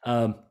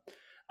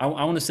I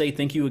want to say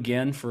thank you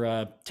again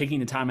for taking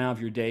the time out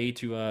of your day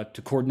to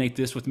coordinate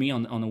this with me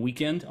on the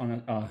weekend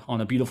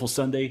on a beautiful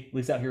Sunday, at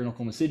least out here in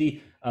Oklahoma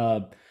City.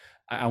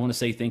 I want to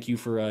say thank you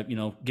for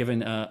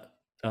giving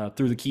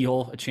Through the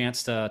Keyhole a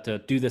chance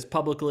to do this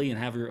publicly and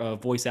have your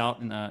voice out,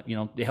 and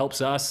it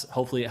helps us.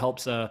 Hopefully, it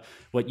helps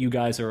what you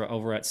guys are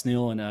over at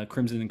SNIL and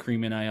Crimson and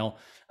Cream NIL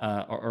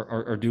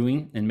are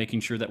doing, and making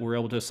sure that we're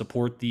able to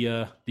support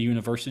the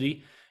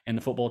university and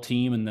the football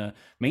team, and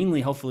mainly,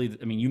 hopefully,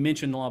 I mean, you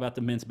mentioned a lot about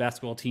the men's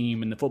basketball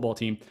team and the football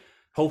team.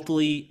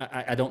 Hopefully,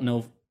 I don't know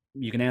if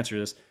you can answer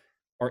this,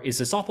 or is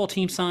the softball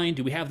team signed?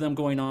 Do we have them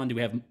going on? Do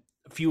we have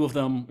a few of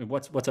them?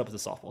 What's up with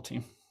the softball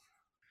team?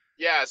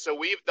 Yeah, so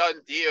we've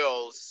done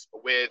deals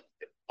with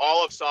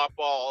all of softball,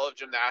 all of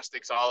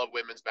gymnastics, all of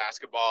women's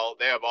basketball.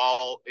 They have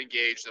all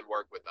engaged and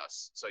worked with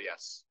us. So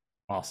yes.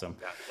 Awesome.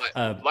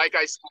 Yeah. Like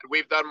I said,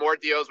 we've done more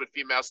deals with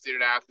female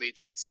student athletes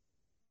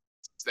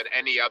than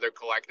any other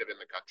collective in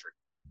the country.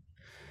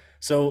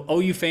 So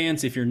OU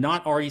fans, if you're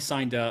not already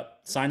signed up,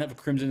 sign up for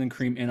Crimson and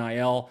Cream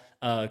NIL,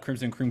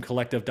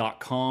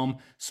 crimsoncreamcollective.com.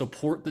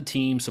 Support the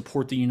team,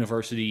 support the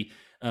university.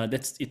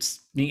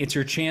 It's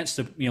your chance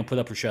to put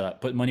up or shut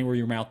up, put money where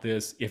your mouth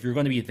is. If you're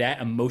going to be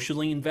that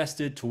emotionally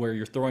invested to where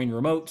you're throwing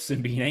remotes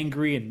and being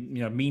angry and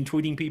mean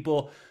tweeting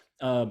people,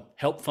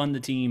 help fund the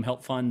team,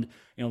 help fund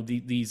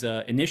these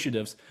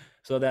initiatives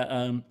so that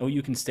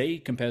OU can stay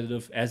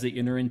competitive as they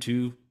enter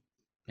into.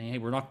 Hey,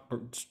 we're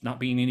not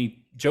being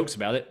any jokes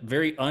about it,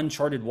 very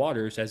uncharted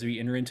waters as we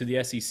enter into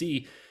the SEC.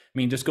 I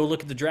mean, just go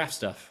look at the draft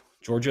stuff.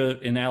 Georgia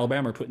and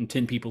Alabama are putting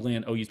 10 people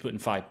in. OU's putting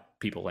 5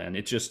 people in.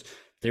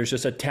 There's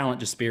just a talent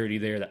disparity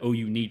there that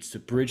OU needs to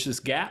bridge this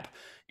gap,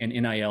 and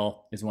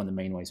NIL is one of the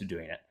main ways of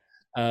doing it.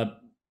 But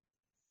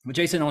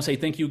Jason, I want to say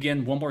thank you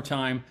again one more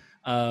time,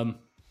 and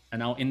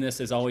I'll end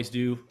this as I always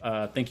do.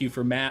 Thank you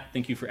for Matt.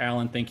 Thank you for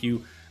Alan. Thank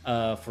you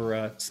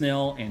for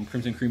SNIL and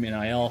Crimson Cream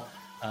NIL.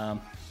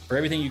 For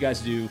everything you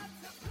guys do,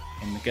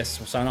 and I guess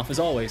we'll sign off as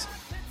always.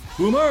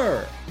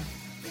 Boomer!